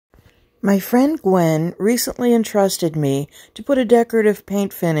My friend Gwen recently entrusted me to put a decorative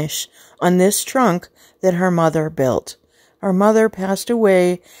paint finish on this trunk that her mother built. Her mother passed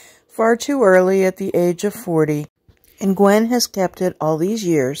away far too early at the age of 40, and Gwen has kept it all these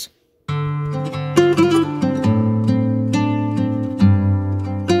years.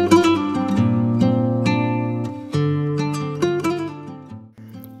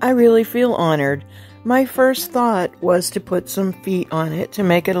 I really feel honored. My first thought was to put some feet on it to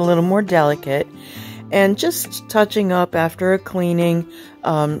make it a little more delicate, and just touching up after a cleaning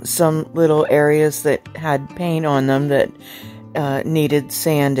some little areas that had paint on them that needed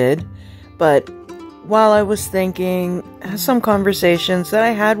sanded. But while I was thinking, some conversations that I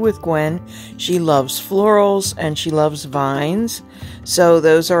had with Gwen, she loves florals and she loves vines, so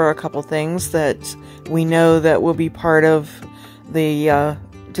those are a couple things that we know that will be part of the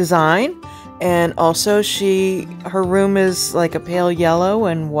design. And also her room is like a pale yellow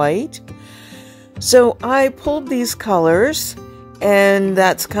and white. So I pulled these colors, and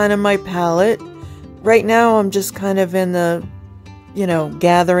that's kind of my palette. Right now I'm just kind of in the,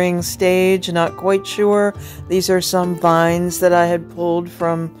 gathering stage, not quite sure. These are some vines that I had pulled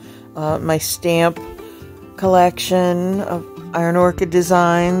from my stamp collection of Iron Orchid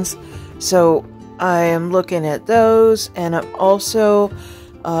designs. So I am looking at those, and I'm also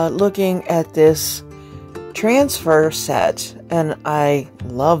looking at this transfer set, and I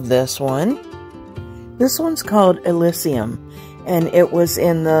love this one. This one's called Elysium, and it was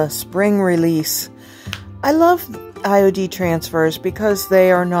in the spring release. I love IOD transfers because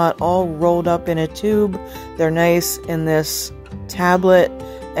they are not all rolled up in a tube. They're nice in this tablet,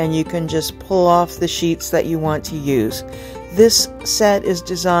 and you can just pull off the sheets that you want to use. This set is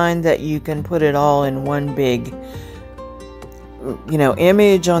designed that you can put it all in one big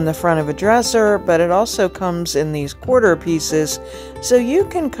image on the front of a dresser, but it also comes in these quarter pieces, so you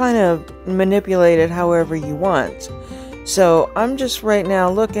can kind of manipulate it however you want. So I'm just right now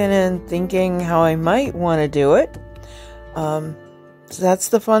looking and thinking how I might want to do it. So that's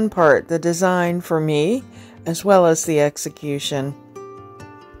the fun part, the design for me, as well as the execution.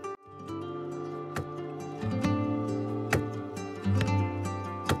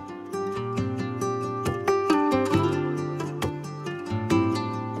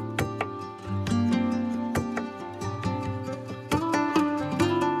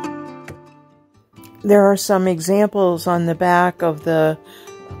 There are some examples on the back of the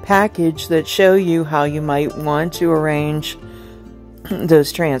package that show you how you might want to arrange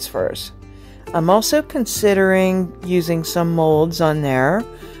those transfers. I'm also considering using some molds on there.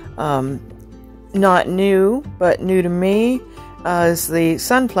 Not new, but new to me is the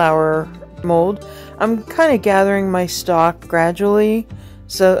sunflower mold. I'm kind of gathering my stock gradually,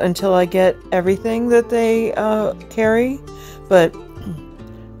 so until I get everything that they carry. But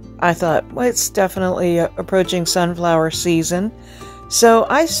I thought, well, it's definitely approaching sunflower season. So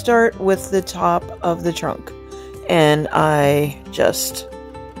I start with the top of the trunk, and I just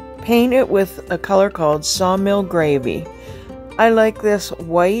paint it with a color called Sawmill Gravy. I like this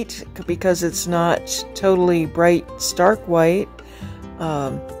white because it's not totally bright, stark white.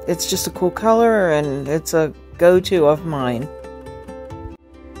 It's just a cool color, and it's a go-to of mine.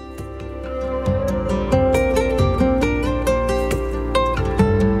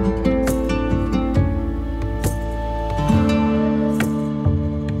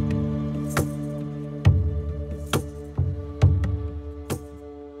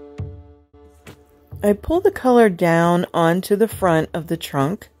 I pull the color down onto the front of the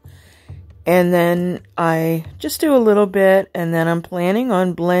trunk, and then I just do a little bit, and then I'm planning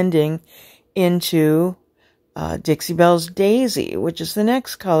on blending into Dixie Belle's Daisy, which is the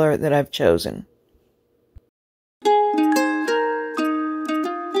next color that I've chosen.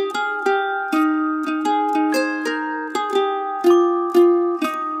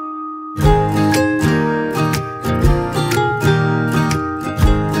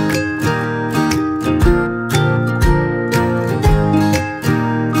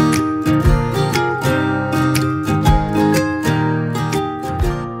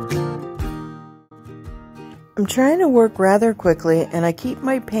 I'm trying to work rather quickly, and I keep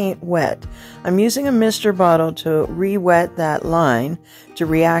my paint wet. I'm using a mister bottle to re-wet that line to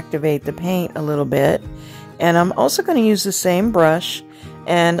reactivate the paint a little bit. And I'm also going to use the same brush,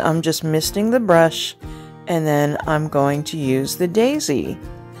 and I'm just misting the brush, and then I'm going to use the Daisy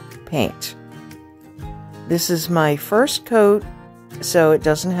paint. This is my first coat, so it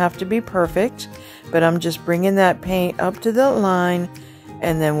doesn't have to be perfect, but I'm just bringing that paint up to the line,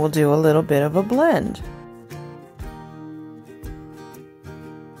 and then we'll do a little bit of a blend.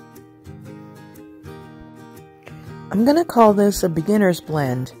 I'm going to call this a beginner's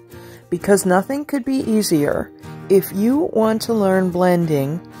blend because nothing could be easier. If you want to learn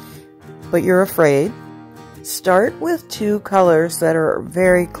blending, but you're afraid, start with two colors that are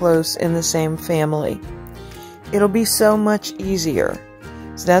very close in the same family. It'll be so much easier.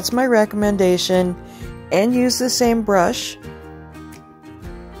 So that's my recommendation. And use the same brush.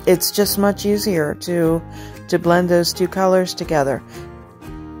 It's just much easier to blend those two colors together.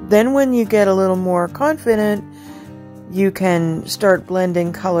 Then when you get a little more confident, you can start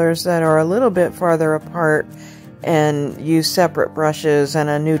blending colors that are a little bit farther apart and use separate brushes and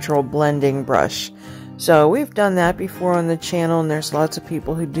a neutral blending brush. So we've done that before on the channel, and there's lots of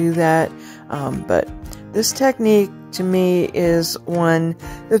people who do that. But this technique to me is one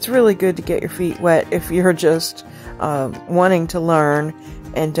that's really good to get your feet wet if you're just wanting to learn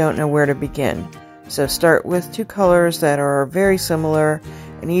and don't know where to begin. So start with two colors that are very similar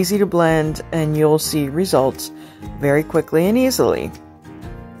and easy to blend, and you'll see results very quickly and easily.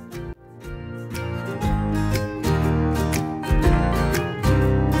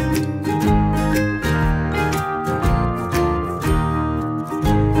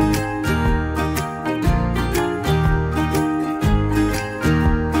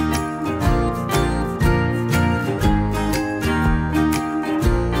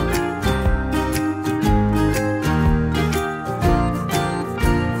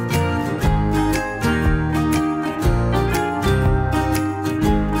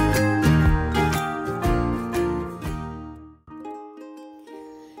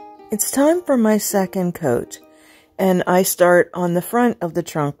 It's time for my second coat, and I start on the front of the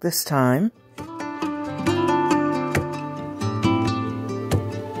trunk this time.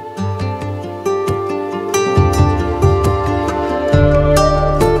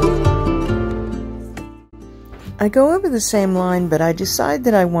 I go over the same line, but I decide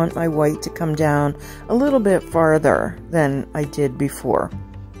that I want my white to come down a little bit farther than I did before.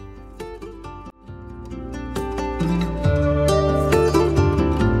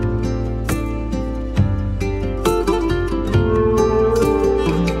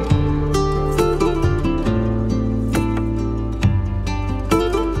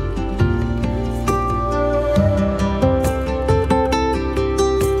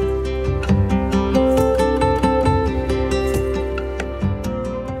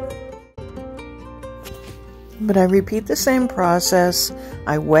 But I repeat the same process.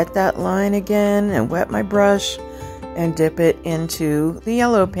 I wet that line again and wet my brush and dip it into the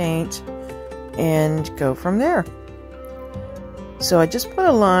yellow paint and go from there. So I just put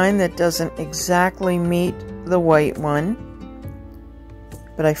a line that doesn't exactly meet the white one,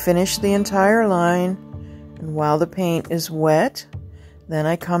 but I finish the entire line, and while the paint is wet, then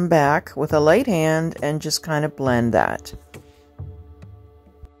I come back with a light hand and just kind of blend that.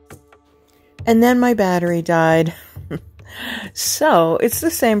 And then my battery died. So it's the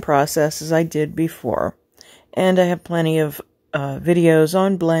same process as I did before. And I have plenty of videos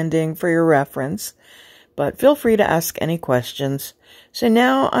on blending for your reference. But feel free to ask any questions. So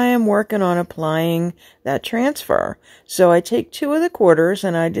now I am working on applying that transfer. So I take 2 of the quarters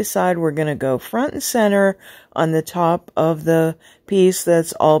and I decide we're going to go front and center on the top of the piece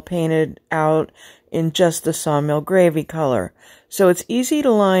that's all painted out in just the sawmill gravy color. So it's easy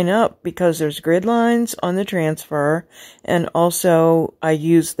to line up because there's grid lines on the transfer, and also I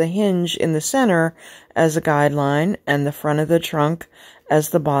use the hinge in the center as a guideline and the front of the trunk as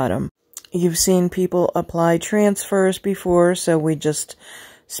the bottom. You've seen people apply transfers before, so we just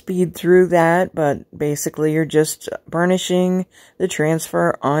speed through that, but basically you're just burnishing the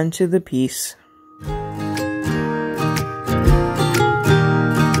transfer onto the piece.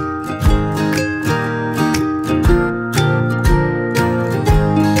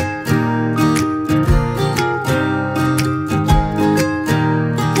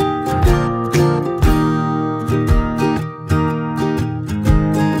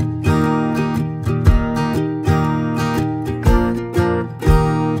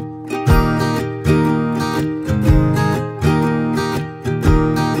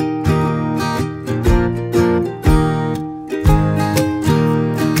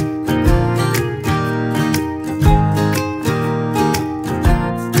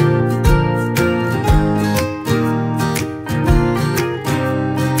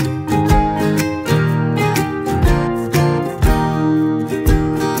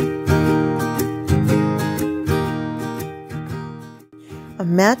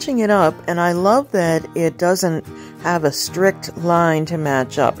 Matching it up, and I love that it doesn't have a strict line to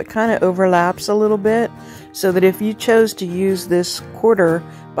match up. It kind of overlaps a little bit, so that if you chose to use this quarter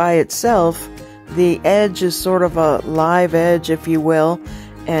by itself, the edge is sort of a live edge, if you will,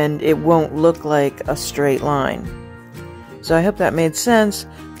 and it won't look like a straight line. So I hope that made sense,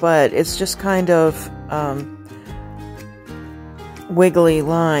 but it's just kind of wiggly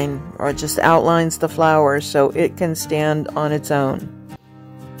line, or just outlines the flowers so it can stand on its own.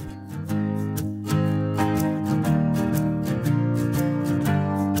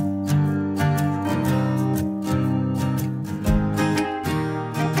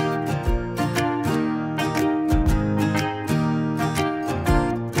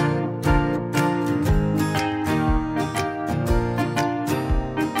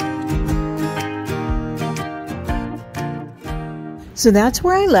 So that's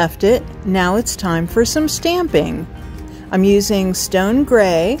where I left it. Now it's time for some stamping. I'm using Stone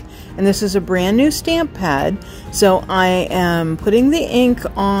Gray, and this is a brand new stamp pad. So I am putting the ink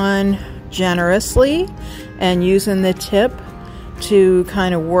on generously and using the tip to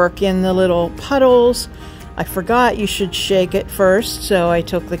kind of work in the little puddles. I forgot you should shake it first, so I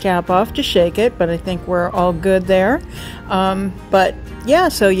took the cap off to shake it, but I think we're all good there. But yeah,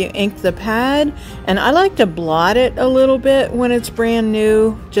 so you ink the pad, and I like to blot it a little bit when it's brand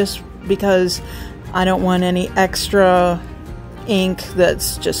new, just because I don't want any extra ink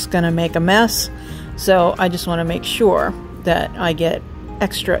that's just gonna make a mess. So I just want to make sure that I get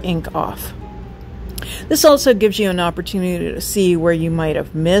extra ink off. This also gives you an opportunity to see where you might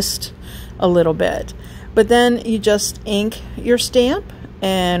have missed a little bit. But then you just ink your stamp,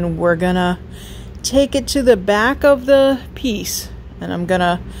 and we're gonna take it to the back of the piece. And I'm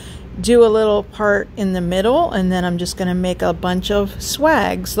gonna do a little part in the middle, and then I'm just gonna make a bunch of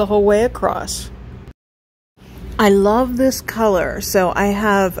swags the whole way across. I love this color. So I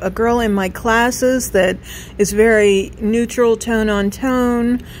have a girl in my classes that is very neutral tone on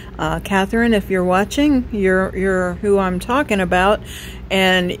tone. Catherine, if you're watching, you're who I'm talking about,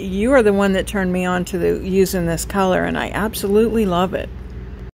 and you are the one that turned me on to using this color, and I absolutely love it.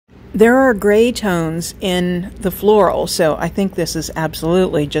 There are gray tones in the floral, so I think this is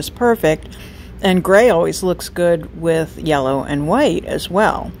absolutely just perfect. And gray always looks good with yellow and white as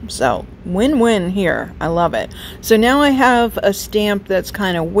well. So win-win here. I love it. So now I have a stamp that's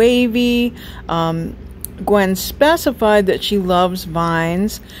kind of wavy. Gwen specified that she loves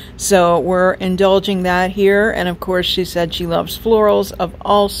vines, so we're indulging that here. And of course she said she loves florals of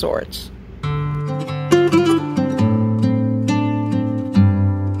all sorts.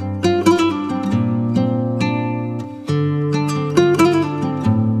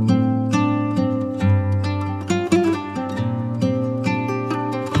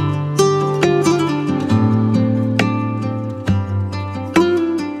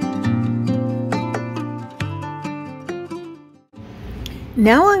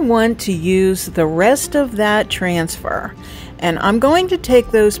 Now I want to use the rest of that transfer, and I'm going to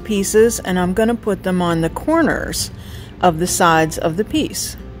take those pieces and I'm going to put them on the corners of the sides of the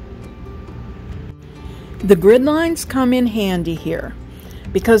piece. The grid lines come in handy here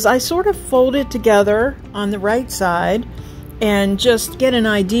because I sort of fold it together on the right side and just get an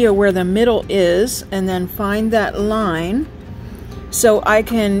idea where the middle is, and then find that line so I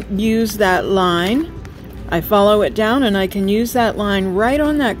can use that line. I follow it down and I can use that line right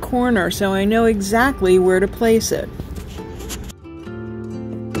on that corner so I know exactly where to place it.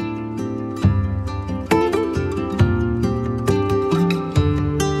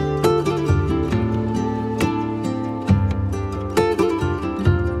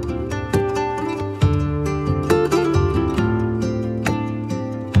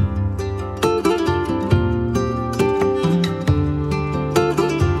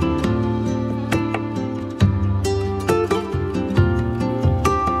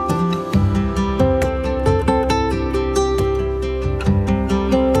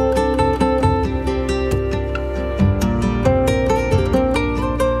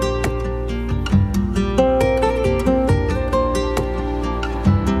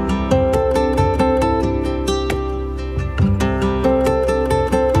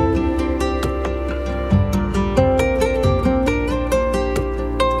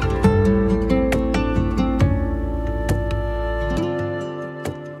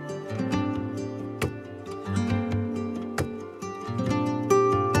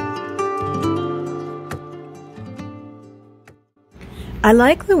 I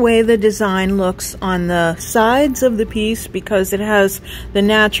like the way the design looks on the sides of the piece because it has the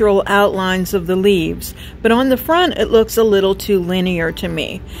natural outlines of the leaves, but on the front it looks a little too linear to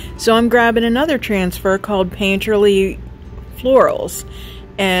me. So I'm grabbing another transfer called Painterly Florals,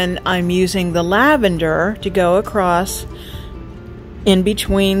 and I'm using the lavender to go across in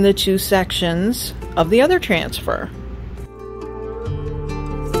between the two sections of the other transfer.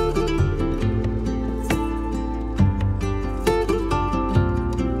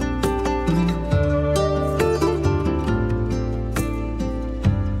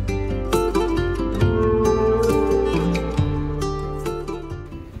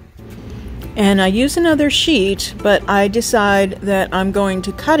 And I use another sheet, but I decide that I'm going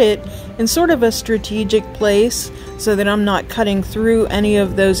to cut it in sort of a strategic place so that I'm not cutting through any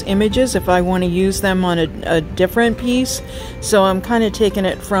of those images if I want to use them on a different piece. So I'm kind of taking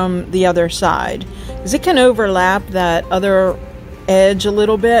it from the other side, because it can overlap that other edge a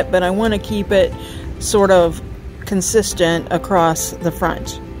little bit, but I want to keep it sort of consistent across the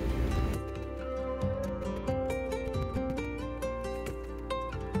front.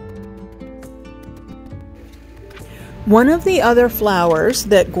 One of the other flowers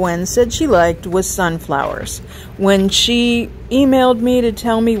that Gwen said she liked was sunflowers. When she emailed me to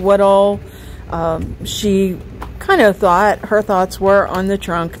tell me what all she kind of thought her thoughts were on the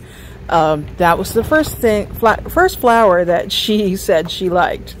trunk, that was the first flower that she said she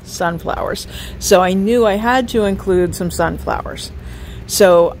liked, sunflowers. So I knew I had to include some sunflowers.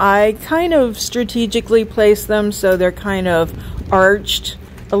 So I kind of strategically placed them so they're kind of arched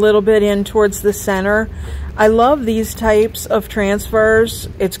a little bit in towards the center. I love these types of transfers.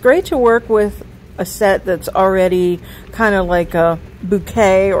 It's great to work with a set that's already kind of like a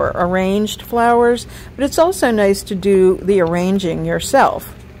bouquet or arranged flowers, but it's also nice to do the arranging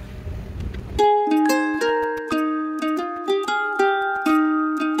yourself.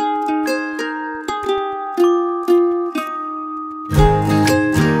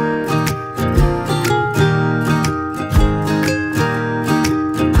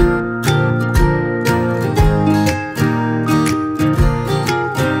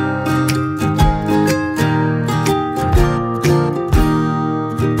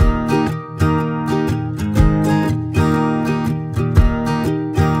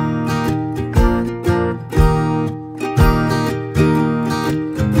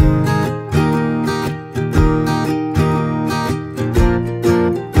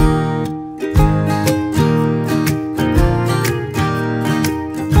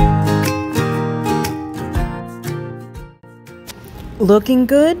 Looking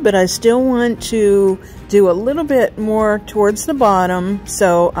good, but I still want to do a little bit more towards the bottom,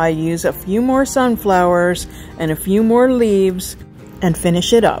 so I use a few more sunflowers and a few more leaves and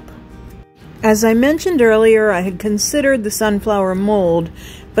finish it up. As I mentioned earlier, I had considered the sunflower mold,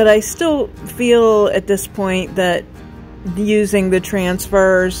 but I still feel at this point that using the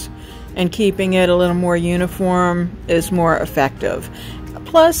transfers and keeping it a little more uniform is more effective.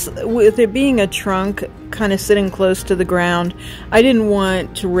 Plus, with it being a trunk kind of sitting close to the ground, I didn't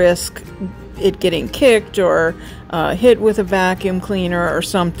want to risk it getting kicked or hit with a vacuum cleaner or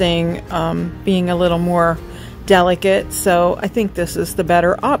something, being a little more delicate, so I think this is the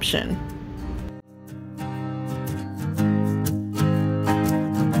better option.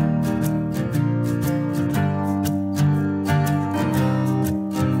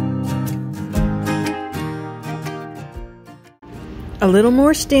 A little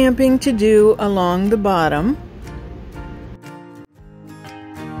more stamping to do along the bottom.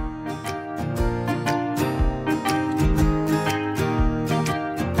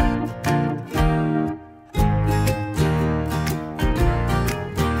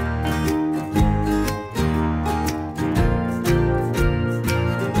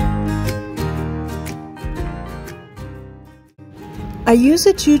 I use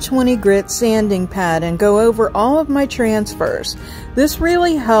a 220 grit sanding pad and go over all of my transfers. This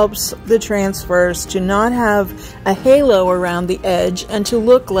really helps the transfers to not have a halo around the edge and to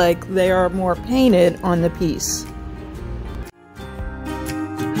look like they are more painted on the piece.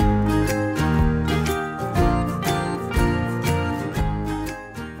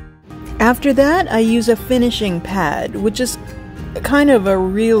 After that, I use a finishing pad, which is kind of a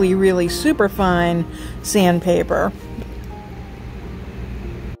really super fine sandpaper.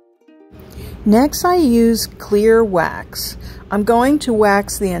 Next, I use clear wax. I'm going to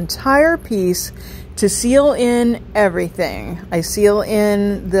wax the entire piece to seal in everything. I seal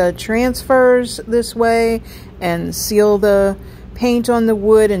in the transfers this way and seal the paint on the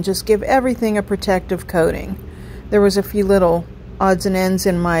wood and just give everything a protective coating. There was a few little odds and ends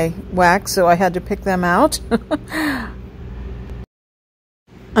in my wax, so I had to pick them out.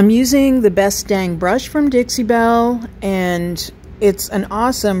 I'm using the Best Dang brush from Dixie Belle, and it's an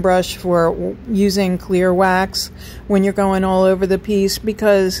awesome brush for using clear wax when you're going all over the piece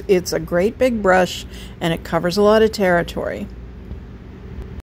because it's a great big brush and it covers a lot of territory.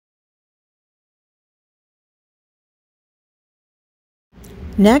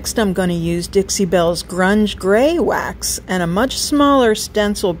 Next, I'm going to use Dixie Belle's Grunge Gray wax and a much smaller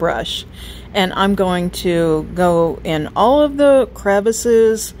stencil brush. And I'm going to go in all of the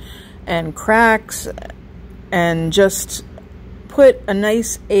crevices and cracks and just put a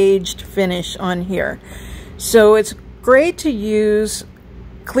nice aged finish on here. So it's great to use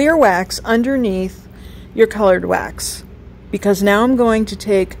clear wax underneath your colored wax, because now I'm going to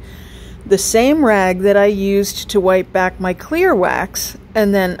take the same rag that I used to wipe back my clear wax,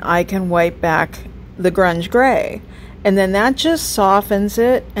 and then I can wipe back the grunge gray, and then that just softens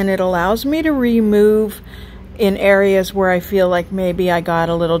it, and it allows me to remove in areas where I feel like maybe I got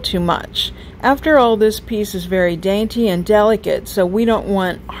a little too much. After all, this piece is very dainty and delicate, so we don't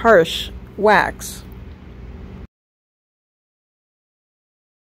want harsh wax.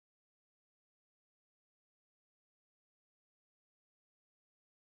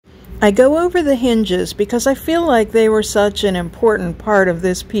 I go over the hinges because I feel like they were such an important part of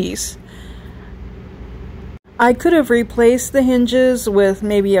this piece. I could have replaced the hinges with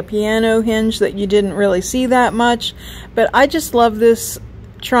maybe a piano hinge that you didn't really see that much, but I just love this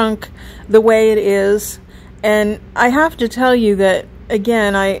trunk the way it is. And I have to tell you that,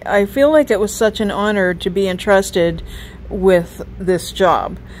 again, I feel like it was such an honor to be entrusted with this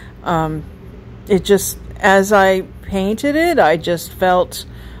job. It just, as I painted it, I just felt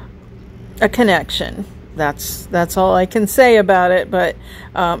a connection. That's all I can say about it, but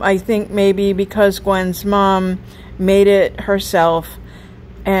I think maybe because Gwen's mom made it herself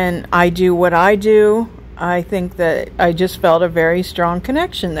and I do what I do, I think that I just felt a very strong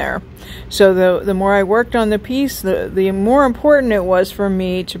connection there. So the more I worked on the piece, the more important it was for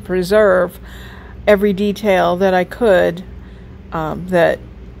me to preserve every detail that I could that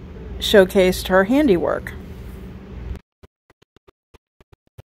showcased her handiwork.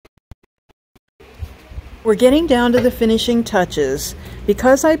 We're getting down to the finishing touches.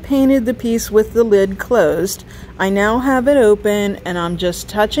 Because I painted the piece with the lid closed, I now have it open and I'm just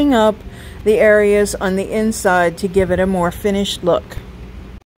touching up the areas on the inside to give it a more finished look.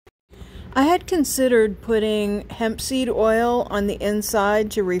 I had considered putting hemp seed oil on the inside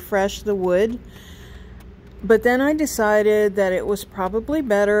to refresh the wood, but then I decided that it was probably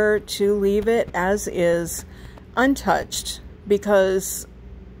better to leave it as is, untouched, because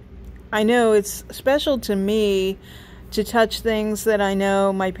I know it's special to me to touch things that I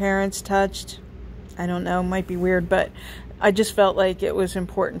know my parents touched. I don't know, might be weird, but I just felt like it was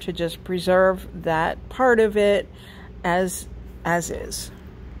important to just preserve that part of it as is.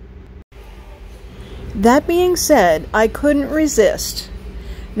 That being said, I couldn't resist.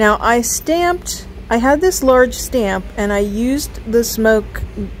 Now I had this large stamp and I used the smoke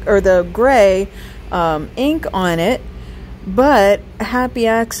or the gray ink on it, but a happy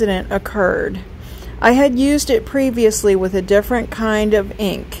accident occurred. I had used it previously with a different kind of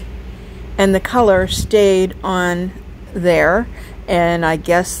ink, and the color stayed on there, and I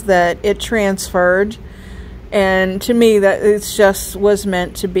guess that it transferred, and to me that it just was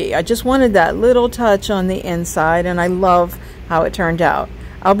meant to be. I just wanted that little touch on the inside, and I love how it turned out.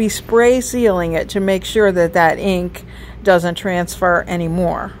 I'll be spray sealing it to make sure that that ink doesn't transfer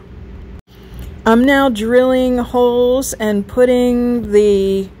anymore. I'm now drilling holes and putting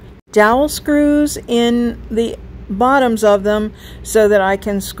the dowel screws in the bottoms of them so that I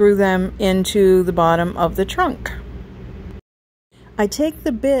can screw them into the bottom of the trunk. I take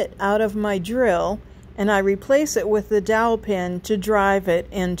the bit out of my drill and I replace it with the dowel pin to drive it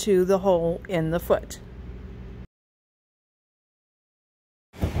into the hole in the foot.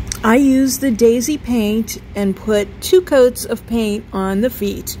 I used the daisy paint and put 2 coats of paint on the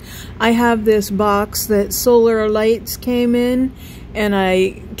feet. I have this box that Solar Lights came in, and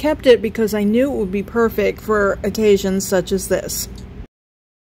I kept it because I knew it would be perfect for occasions such as this.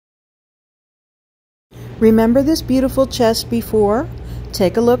 Remember this beautiful chest before?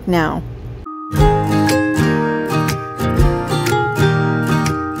 Take a look now.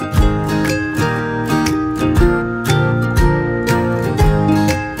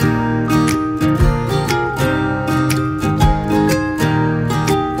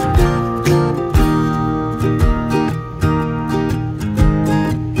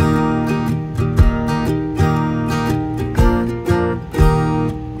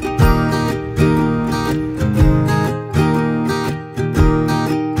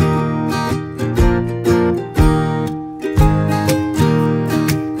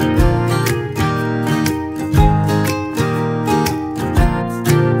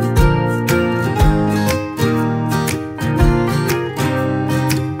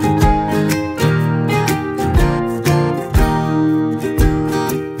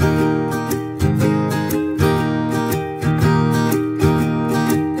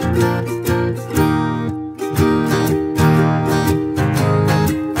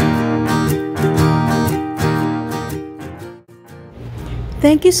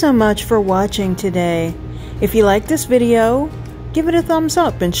 Thank you so much for watching today. If you like this video, give it a thumbs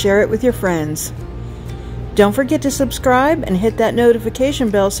up and share it with your friends. Don't forget to subscribe and hit that notification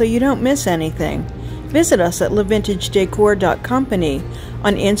bell so you don't miss anything. Visit us at lavintagedecor.company.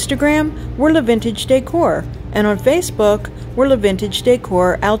 On Instagram, we're LaVintage Decor, and on Facebook, we're LaVintage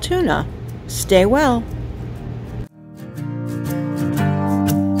Decor Altoona. Stay well.